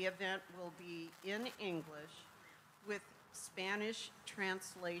 The event will be in English with Spanish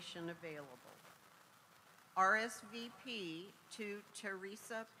translation available. RSVP to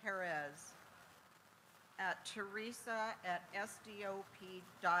Teresa Perez at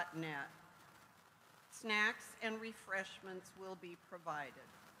teresa@sdop.net. Snacks and refreshments will be provided.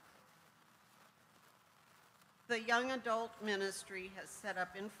 The Young Adult Ministry has set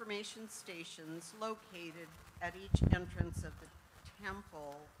up information stations located at each entrance of the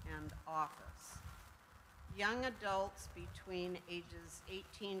temple and office. Young adults between ages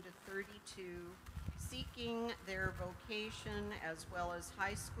 18 to 32 seeking their vocation as well as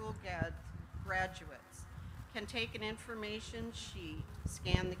high school graduates can take an information sheet,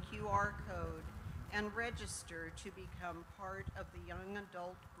 scan the QR code, and register to become part of the young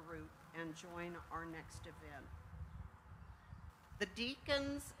adult group and join our next event. The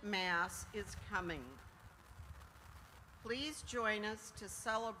Deacons' Mass is coming. Please join us to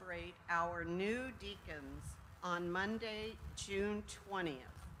celebrate our new deacons on Monday, June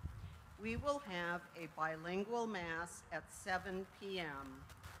 20th. We will have a bilingual Mass at 7 p.m.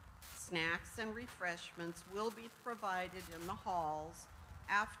 Snacks and refreshments will be provided in the halls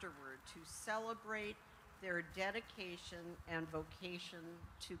afterward to celebrate their dedication and vocation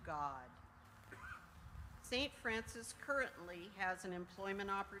to God. St. Francis currently has an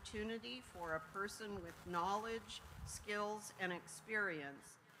employment opportunity for a person with knowledge, skills, and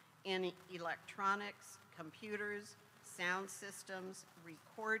experience in electronics, computers, sound systems,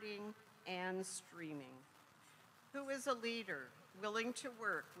 recording, and streaming, who is a leader willing to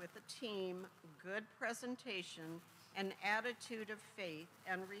work with a team, good presentation, an attitude of faith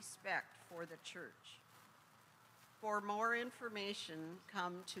and respect for the church. For more information,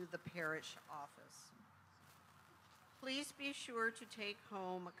 come to the parish office. Please be sure to take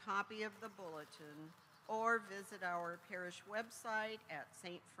home a copy of the bulletin or visit our parish website at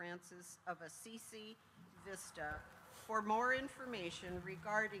St. Francis of Assisi, Vista, for more information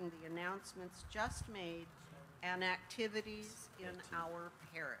regarding the announcements just made and activities in our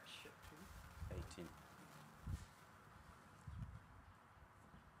parish. 18.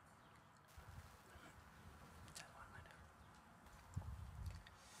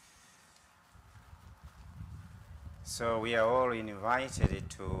 So we are all invited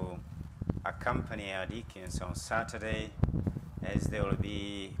to accompany our deacons on Saturday as they will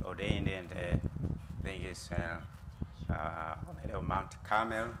be ordained in the, I think it's Mount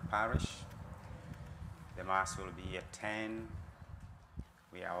Carmel Parish. The Mass will be at 10.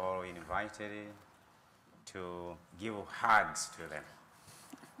 We are all invited to give hugs to them.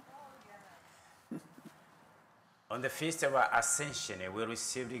 On the Feast of Ascension, we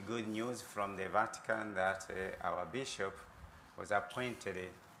received good news from the Vatican that our bishop was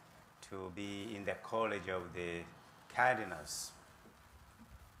appointed to be in the College of the Cardinals.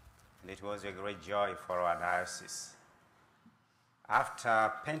 And it was a great joy for our diocese.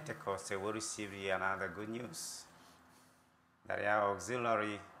 After Pentecost, we received another good news that our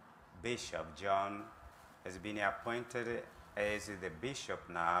auxiliary bishop, John, has been appointed as the bishop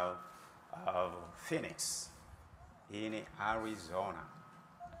now of Phoenix in Arizona.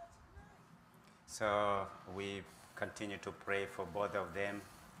 So we continue to pray for both of them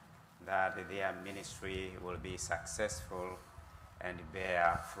that their ministry will be successful and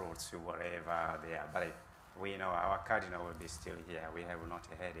bear fruits wherever they are. But we know our cardinal will be still here. We have not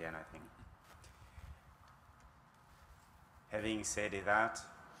heard anything. Having said that,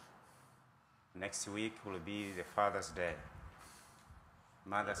 next week will be the Father's Day.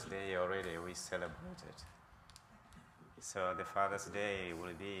 Mother's Day already we celebrated. So the Father's Day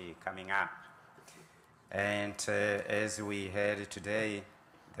will be coming up. And as we heard today,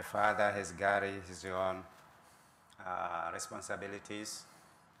 the Father has got his own responsibilities,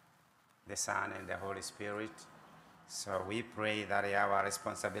 the Son and the Holy Spirit. So we pray that our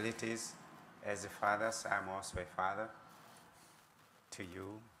responsibilities as fathers, I'm also a father to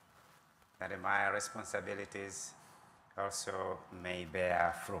you, that my responsibilities also may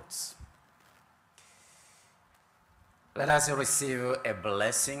bear fruits. Let us receive a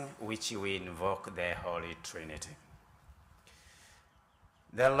blessing which we invoke the Holy Trinity.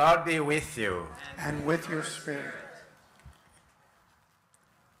 The Lord be with you. And with your spirit.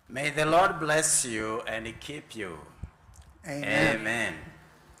 May the Lord bless you and keep you. Amen. Amen.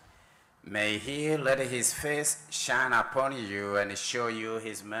 May he let his face shine upon you and show you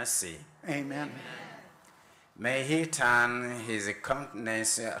his mercy. Amen. May he turn his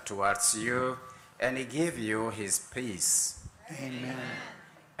countenance towards you and give you his peace. Amen.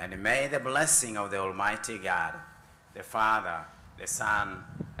 And may the blessing of the Almighty God, the Father, the Son,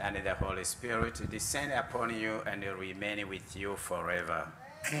 and the Holy Spirit descend upon you and remain with you forever.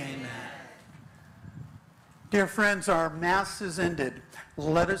 Amen. Dear friends, our Mass is ended.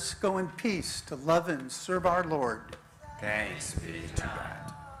 Let us go in peace to love and serve our Lord. Thanks be to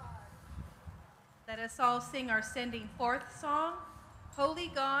God. Let us all sing our sending forth song.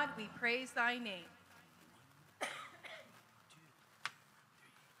 Holy God, we praise thy name.